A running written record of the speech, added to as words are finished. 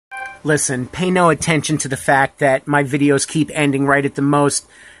Listen, pay no attention to the fact that my videos keep ending right at the most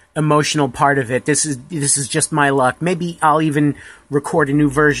emotional part of it. This is just my luck. Maybe I'll even record a new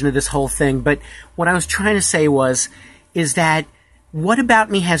version of this whole thing. But what I was trying to say is that what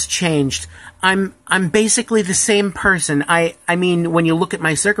about me has changed? I'm basically the same person. I mean, when you look at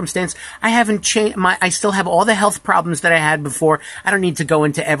my circumstance, I haven't changed. I still have all the health problems that I had before. I don't need to go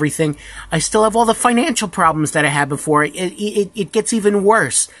into everything. I still have all the financial problems that I had before. It gets even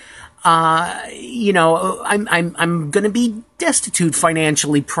worse. You know, I'm going to be destitute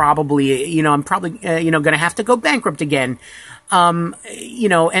financially, probably. You know, I'm probably, going to have to go bankrupt again. You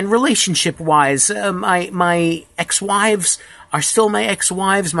know, and relationship-wise, my ex-wives are still my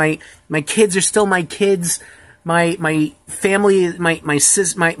ex-wives. My kids are still my kids. My family,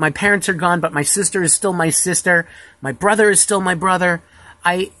 my parents are gone, but my sister is still my sister. My brother is still my brother.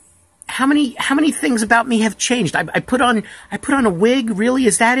 How many things about me have changed? I put on a wig. Really,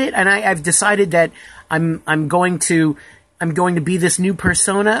 is that it? And I've decided that I'm going to be this new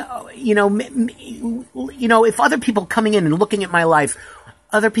persona. You know, if other people coming in and looking at my life,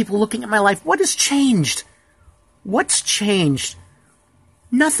 what has changed? What's changed?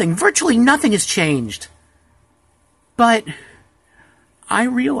 Nothing. Virtually nothing has changed. But I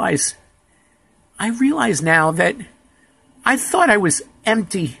realize now that I thought I was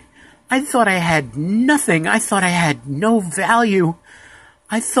empty. I thought I had nothing. I thought I had no value.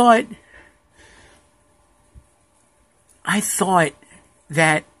 I thought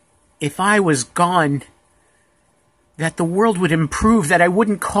that if I was gone, that the world would improve, that I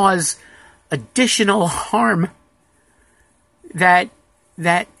wouldn't cause additional harm, that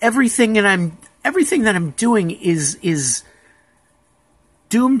everything that I'm doing is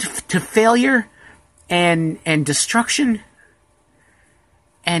doomed to failure and destruction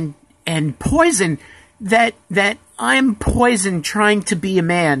and poison, that I'm poison trying to be a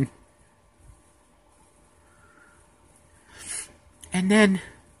man. And then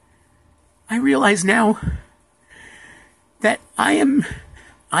I realize now that I am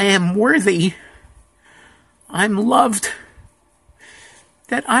worthy. I'm loved.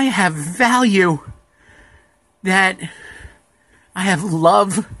 That I have value. That I have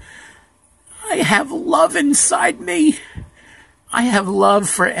love. I have love inside me. I have love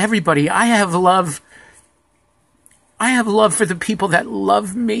for everybody. I have love for the people that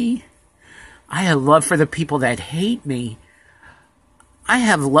love me. I have love for the people that hate me. I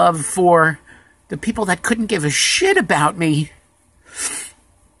have love for the people that couldn't give a shit about me.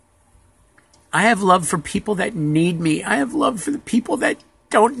 I have love for people that need me. I have love for the people that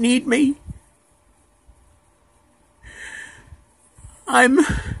don't need me. I'm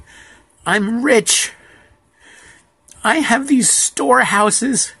rich. I have these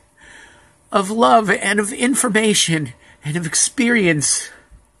storehouses of love and of information and of experience.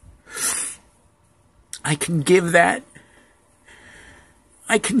 I can give that.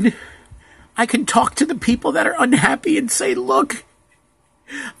 I can talk to the people that are unhappy and say, look,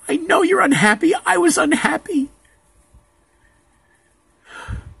 I know you're unhappy. I was unhappy.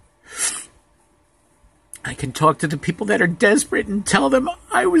 I can talk to the people that are desperate and tell them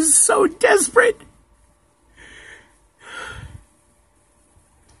I was so desperate.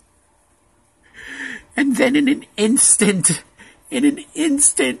 And then in an instant,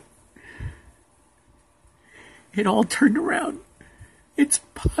 it all turned around. It's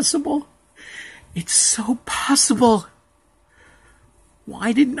possible. It's so possible.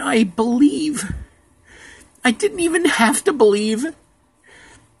 Why didn't I believe? I didn't even have to believe.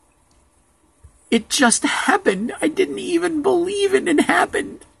 It just happened. I didn't even believe it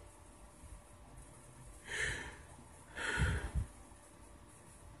happened.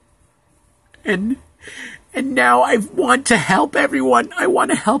 And now I want to help everyone. I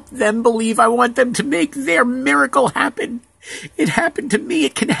want to help them believe. I want them to make their miracle happen. It happened to me.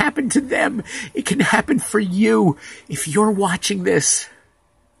 It can happen to them. It can happen for you if you're watching this.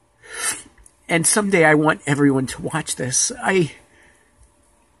 And someday I want everyone to watch this. I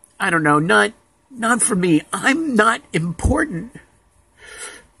don't know, not for me. I'm not important.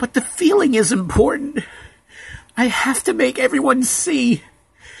 But the feeling is important. I have to make everyone see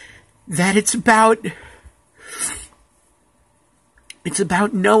that it's about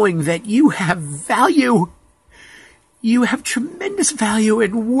knowing that you have value. You have tremendous value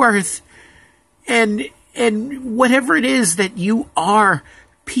and worth. And whatever it is that you are,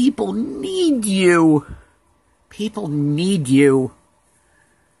 people need you. People need you.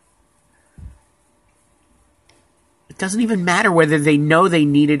 It doesn't even matter whether they know they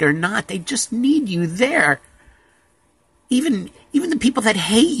need it or not. They just need you there. Even the people that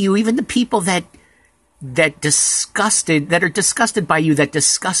hate you, even the people that that are disgusted by you, that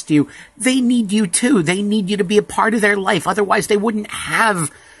disgust you, they need you too. They need you to be a part of their life. Otherwise, they wouldn't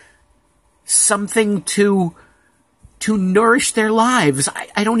have something to nourish their lives.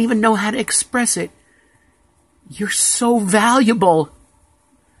 I don't even know how to express it. You're so valuable.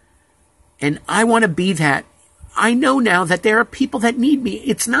 And I want to be that. I know now that there are people that need me.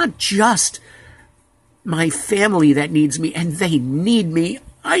 It's not just my family that needs me, and they need me.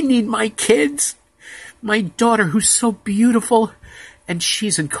 I need my kids. My daughter, who's so beautiful, and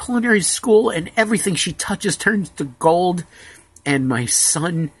she's in culinary school, and everything she touches turns to gold. And my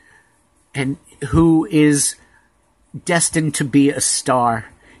son, and who is destined to be a star.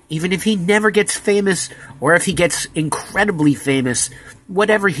 Even if he never gets famous, or if he gets incredibly famous,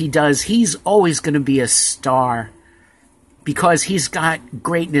 whatever he does, he's always going to be a star. Because he's got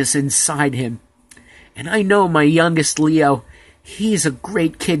greatness inside him. And I know my youngest Leo, he's a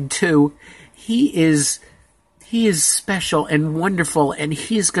great kid too. He is special and wonderful, and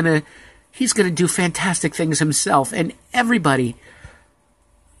he's gonna do fantastic things himself. And everybody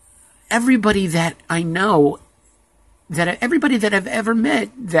that I know, everybody that I've ever met,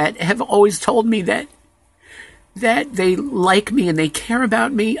 that have always told me that they like me and they care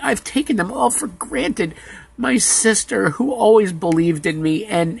about me, I've taken them all for granted. My sister, who always believed in me,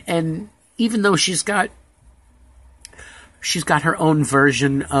 and even though she's got her own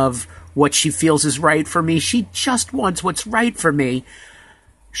version of what she feels is right for me, she just wants what's right for me.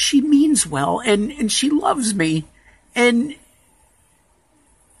 She means well, and she loves me. And,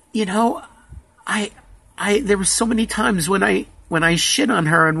 you know, there were so many times when I shit on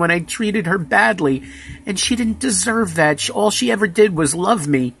her and when I treated her badly, and she didn't deserve that. All she ever did was love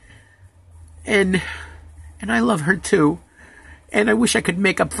me. And I love her too. And I wish I could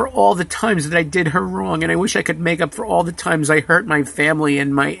make up for all the times that I did her wrong. And I wish I could make up for all the times I hurt my family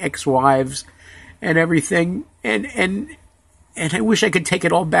and my ex-wives and everything. And I wish I could take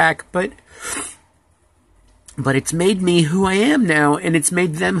it all back. But it's made me who I am now. And it's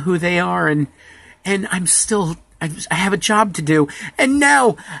made them who they are. And I have a job to do. And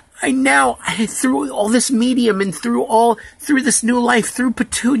now, through all this medium and through this new life, through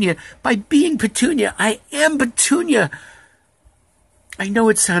Petunia, by being Petunia, I am Petunia. I know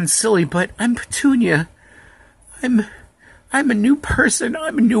it sounds silly, but I'm Petunia. I'm a new person.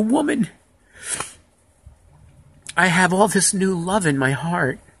 I'm a new woman. I have all this new love in my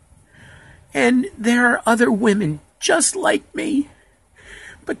heart. And there are other women just like me,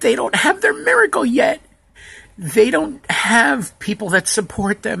 but they don't have their miracle yet. They don't have people that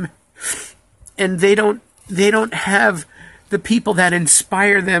support them, and they don't have the people that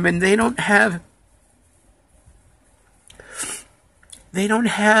inspire them, and they don't have I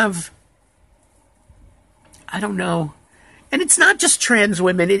don't know. And it's not just trans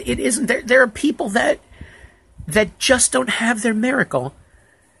women. It isn't. There are people that just don't have their miracle.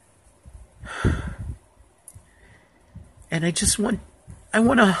 And I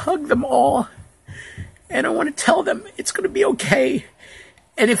want to hug them all. And I want to tell them it's going to be okay.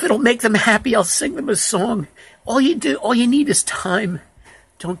 And if it'll make them happy, I'll sing them a song. All you need is time.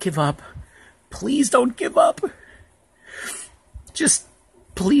 Don't give up. Please don't give up. Just,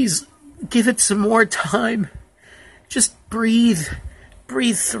 please, give it some more time. Just breathe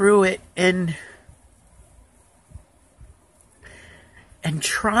through it, and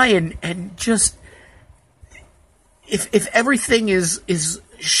try and just, if everything is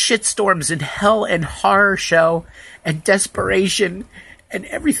shitstorms and hell and horror show and desperation, and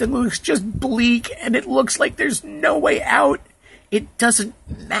everything looks just bleak, and it looks like there's no way out, it doesn't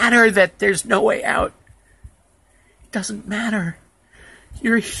matter that there's no way out. It doesn't matter.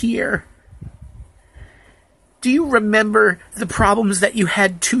 You're here. Do you remember the problems that you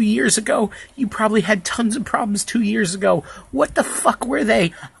had 2 years ago? You probably had tons of problems 2 years ago. What the fuck were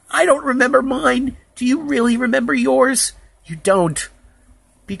they? I don't remember mine. Do you really remember yours? You don't.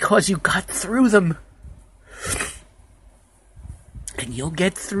 Because you got through them. And you'll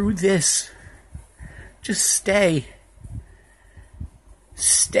get through this. Just stay.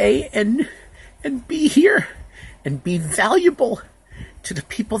 Stay and be here. And be valuable to the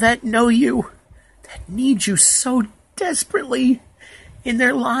people that know you, that need you so desperately in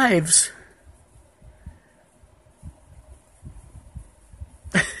their lives.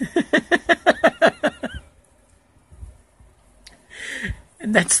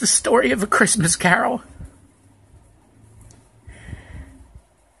 And that's the story of A Christmas Carol.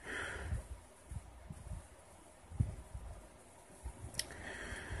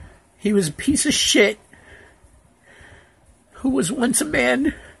 He was a piece of shit who was once a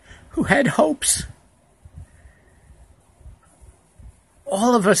man who had hopes.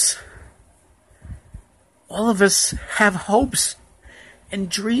 All of us all of us have hopes and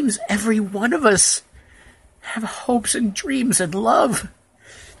dreams. Every one of us have hopes and dreams and love.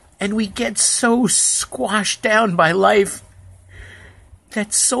 And we get so squashed down by life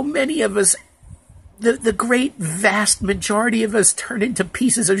that so many of us, the great vast majority of us, turn into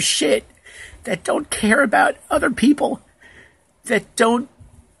pieces of shit that don't care about other people, that don't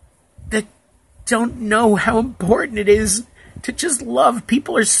know how important it is to just love.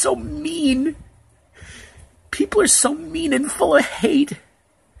 People are so mean. People are so mean and full of hate.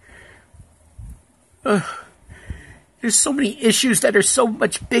 There's so many issues that are so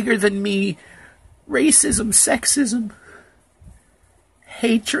much bigger than me. Racism, sexism,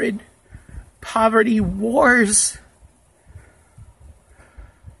 hatred, poverty, wars,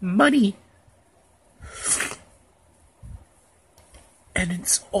 money. And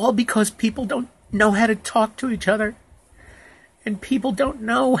it's all because people don't know how to talk to each other. And people don't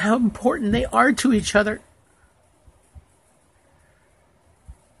know how important they are to each other.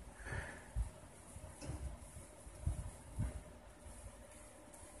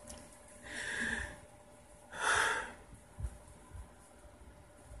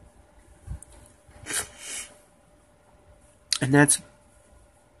 And that's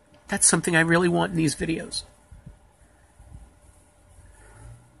something I really want in these videos.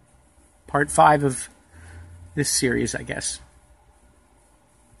 Part 5 of this series, I guess.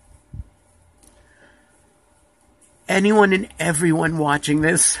 Anyone and everyone watching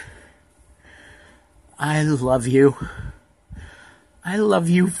this, I love you. I love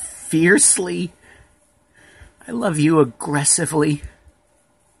you fiercely. I love you aggressively.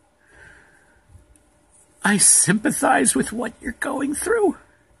 I sympathize with what you're going through.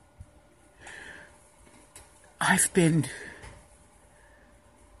 I've been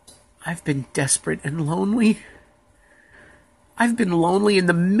desperate and lonely. I've been lonely in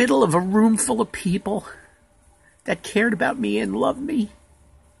the middle of a room full of people that cared about me and loved me.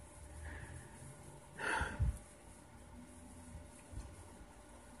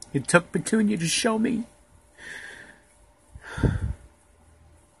 It took Petunia to show me.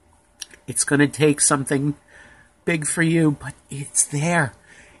 It's going to take something big for you, but it's there.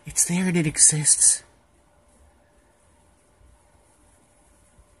 It's there and it exists.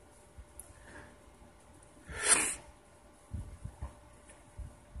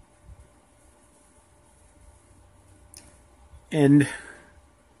 And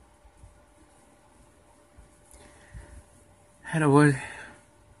how do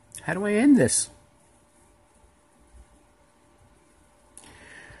I end this?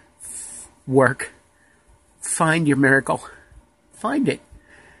 Work. Find your miracle. Find it.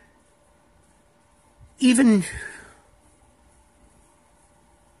 Even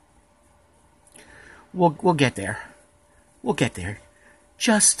we'll get there. We'll get there.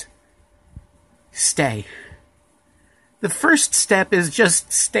 Just stay. The first step is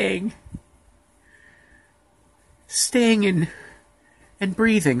just staying. Staying and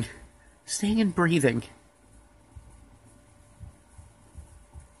breathing. Staying and breathing.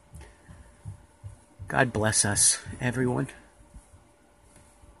 God bless us, everyone.